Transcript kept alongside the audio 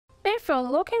If you're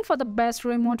looking for the best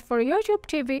remote for YouTube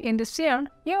TV in this year,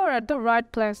 you're at the right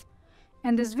place.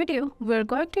 In this video, we're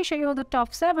going to show you the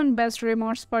top 7 best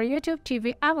remotes for YouTube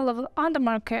TV available on the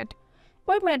market.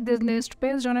 We made this list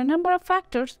based on a number of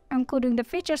factors, including the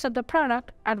features of the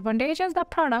product, advantages of the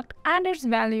product, and its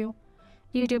value.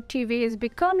 YouTube TV is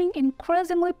becoming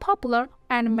increasingly popular,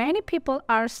 and many people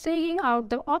are seeking out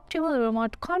the optimal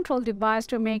remote control device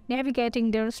to make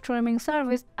navigating their streaming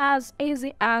service as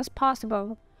easy as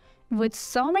possible. With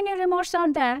so many remotes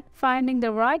out there, finding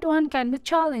the right one can be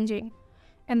challenging.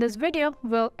 In this video,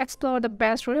 we'll explore the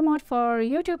best remote for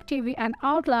YouTube TV and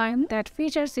outline that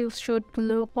features you should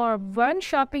look for when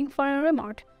shopping for a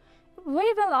remote.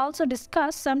 We will also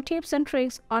discuss some tips and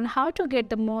tricks on how to get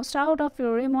the most out of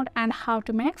your remote and how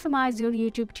to maximize your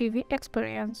YouTube TV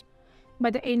experience. By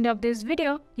the end of this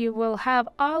video, you will have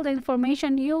all the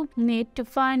information you need to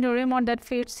find a remote that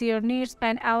fits your needs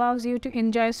and allows you to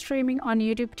enjoy streaming on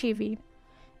YouTube TV.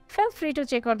 Feel free to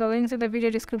check out the links in the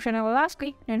video description, and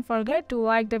lastly, don't forget to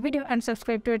like the video and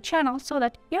subscribe to our channel so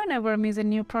that you never miss a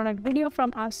new product video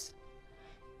from us.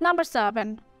 Number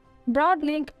 7.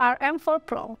 Broadlink RM4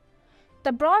 Pro.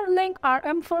 The Broadlink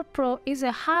RM4 Pro is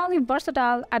a highly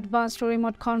versatile advanced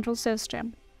remote control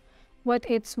system. With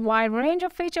its wide range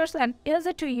of features and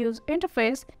easy-to-use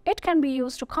interface, it can be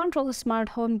used to control smart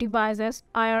home devices,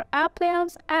 IR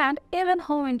appliances, and even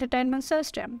home entertainment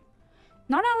system.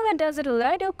 Not only does it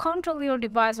let you control your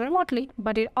device remotely,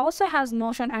 but it also has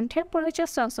motion and temperature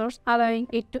sensors, allowing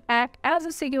it to act as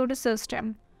a security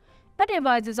system. The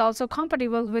device is also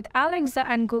compatible with Alexa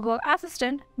and Google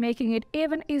Assistant, making it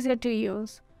even easier to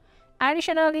use.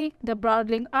 Additionally, the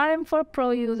Broadlink RM4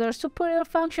 Pro uses superior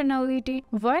functionality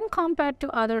when compared to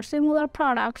other similar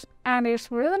products, and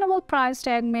its reasonable price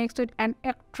tag makes it an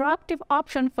attractive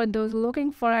option for those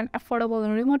looking for an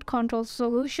affordable remote control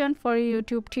solution for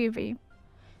YouTube TV.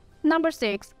 Number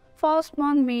 6.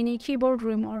 Fosmon Mini Keyboard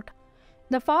Remote.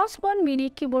 The Fosmon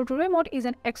Mini Keyboard Remote is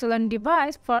an excellent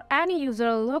device for any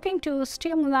user looking to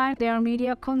streamline their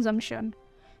media consumption.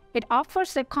 It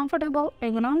offers a comfortable,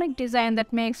 ergonomic design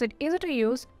that makes it easy to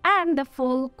use, and the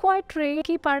full quad-tray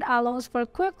keypad allows for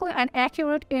quick and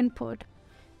accurate input.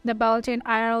 The built-in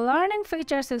IR learning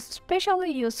features is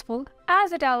especially useful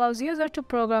as it allows users to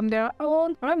program their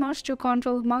own remotes to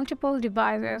control multiple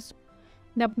devices.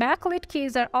 The backlit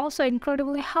keys are also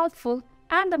incredibly helpful,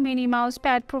 and the mini mouse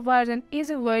pad provides an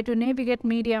easy way to navigate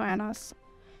media menus.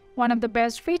 One of the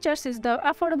best features is the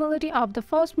affordability of the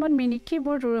Fosmon Mini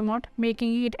Keyboard Remote,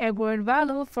 making it a great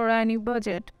value for any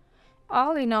budget.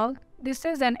 All in all, this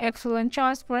is an excellent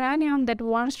choice for anyone that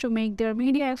wants to make their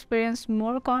media experience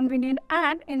more convenient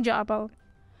and enjoyable.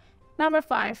 Number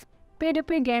 5.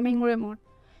 PDP Gaming Remote.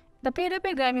 The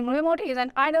PDP Gaming Remote is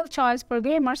an ideal choice for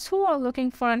gamers who are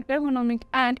looking for an ergonomic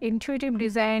and intuitive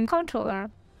design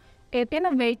controller. Its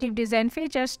innovative design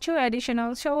features 2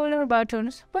 additional shoulder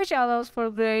buttons, which allows for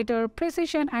greater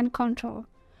precision and control.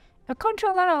 The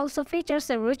controller also features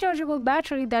a rechargeable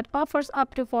battery that offers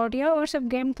up to 40 hours of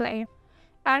gameplay.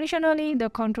 Additionally, the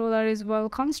controller is well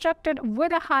constructed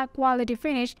with a high-quality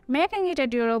finish, making it a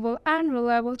durable and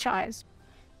reliable choice.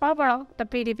 Overall, the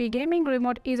PDP Gaming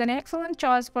Remote is an excellent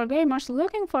choice for gamers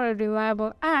looking for a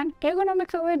reliable and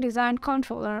ergonomically designed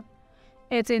controller.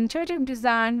 Its intuitive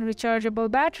design,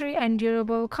 rechargeable battery, and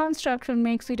durable construction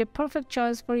makes it a perfect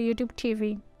choice for YouTube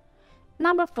TV.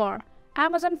 Number 4.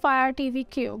 Amazon Fire TV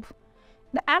Cube.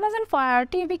 The Amazon Fire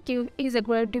TV Cube is a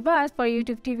great device for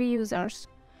YouTube TV users.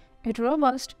 Its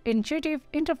robust, intuitive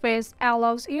interface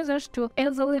allows users to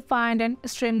easily find and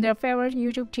stream their favorite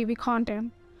YouTube TV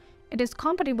content. It is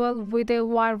compatible with a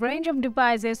wide range of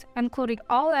devices, including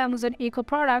all Amazon Echo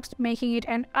products, making it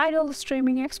an ideal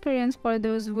streaming experience for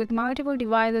those with multiple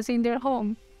devices in their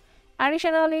home.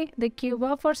 Additionally, the Cube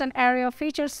offers an array of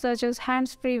features such as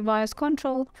hands-free voice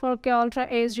control, 4K Ultra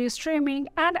HD streaming,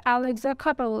 and Alexa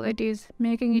capabilities,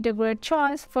 making it a great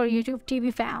choice for YouTube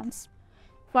TV fans.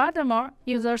 Furthermore,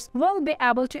 users will be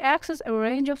able to access a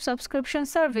range of subscription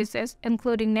services,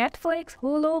 including Netflix,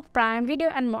 Hulu, Prime Video,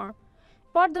 and more.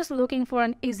 For those looking for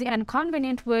an easy and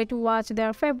convenient way to watch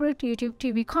their favorite YouTube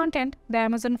TV content, the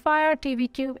Amazon Fire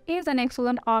TV Cube is an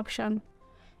excellent option.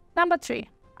 Number 3.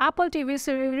 Apple TV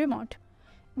Siri Remote.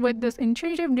 With this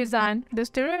intuitive design, the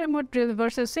Siri Remote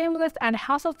delivers a seamless and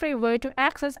hassle-free way to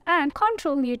access and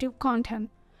control YouTube content.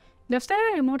 The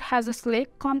Siri Remote has a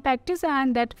sleek, compact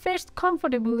design that fits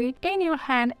comfortably in your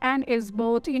hand and is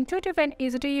both intuitive and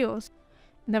easy to use.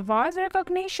 The voice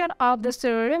recognition of the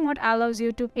Siri Remote allows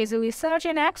you to easily search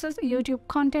and access YouTube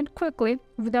content quickly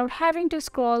without having to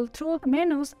scroll through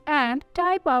menus and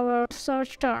type our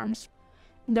search terms.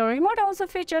 The remote also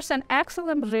features an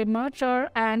accelerometer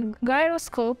and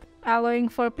gyroscope, allowing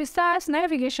for precise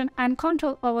navigation and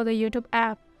control over the YouTube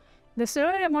app. The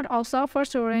Siri remote also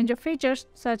offers a range of features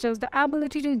such as the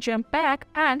ability to jump back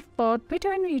and forth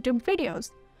between YouTube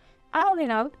videos. All in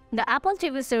all, the Apple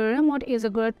TV Siri remote is a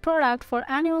great product for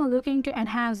anyone looking to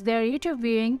enhance their YouTube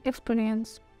viewing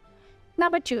experience.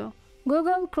 Number 2.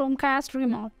 Google Chromecast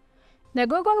Remote. The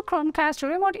Google Chromecast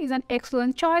Remote is an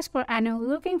excellent choice for anyone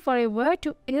looking for a way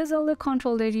to easily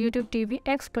control their YouTube TV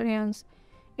experience.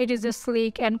 It is a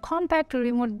sleek and compact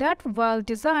remote that's well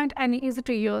designed and easy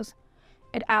to use.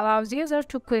 It allows users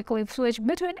to quickly switch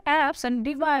between apps and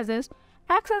devices,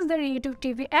 access their YouTube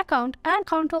TV account, and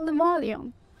control the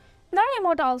volume. The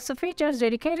remote also features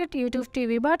dedicated YouTube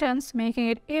TV buttons, making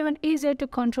it even easier to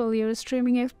control your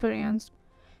streaming experience.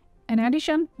 In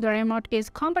addition, the remote is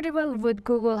compatible with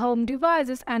Google Home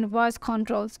devices and voice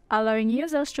controls, allowing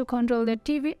users to control their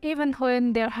TV even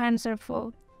when their hands are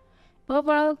full.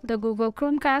 Overall, the Google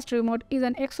Chromecast Remote is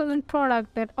an excellent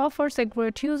product that offers a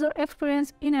great user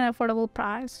experience in an affordable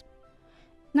price.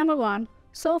 Number 1.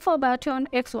 Sofabaton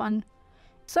X1.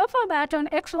 Sofabaton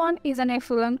X1 is an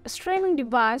excellent streaming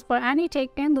device for any tech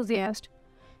enthusiast.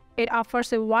 It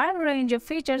offers a wide range of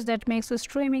features that makes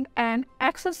streaming and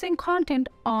accessing content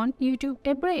on YouTube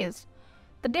a breeze.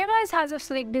 The device has a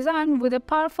sleek design with a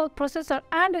powerful processor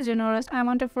and a generous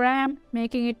amount of RAM,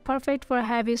 making it perfect for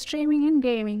heavy streaming and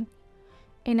gaming.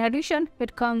 In addition,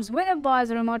 it comes with a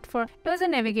voice remote for user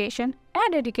navigation, a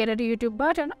dedicated YouTube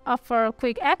button for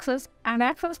quick access, and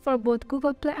access for both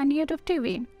Google Play and YouTube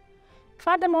TV.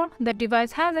 Furthermore, the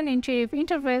device has an intuitive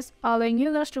interface, allowing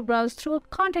users to browse through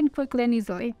content quickly and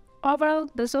easily. Overall,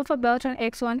 the Sofabaton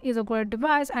X1 is a great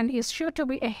device and is sure to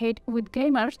be a hit with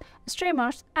gamers,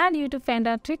 streamers, and YouTube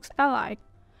fanatics alike.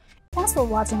 Thanks for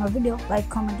watching our video. Like,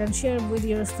 comment, and share with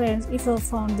your friends. If you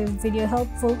found this video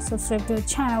helpful, subscribe to the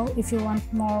channel if you want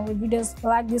more videos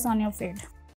like this on your feed.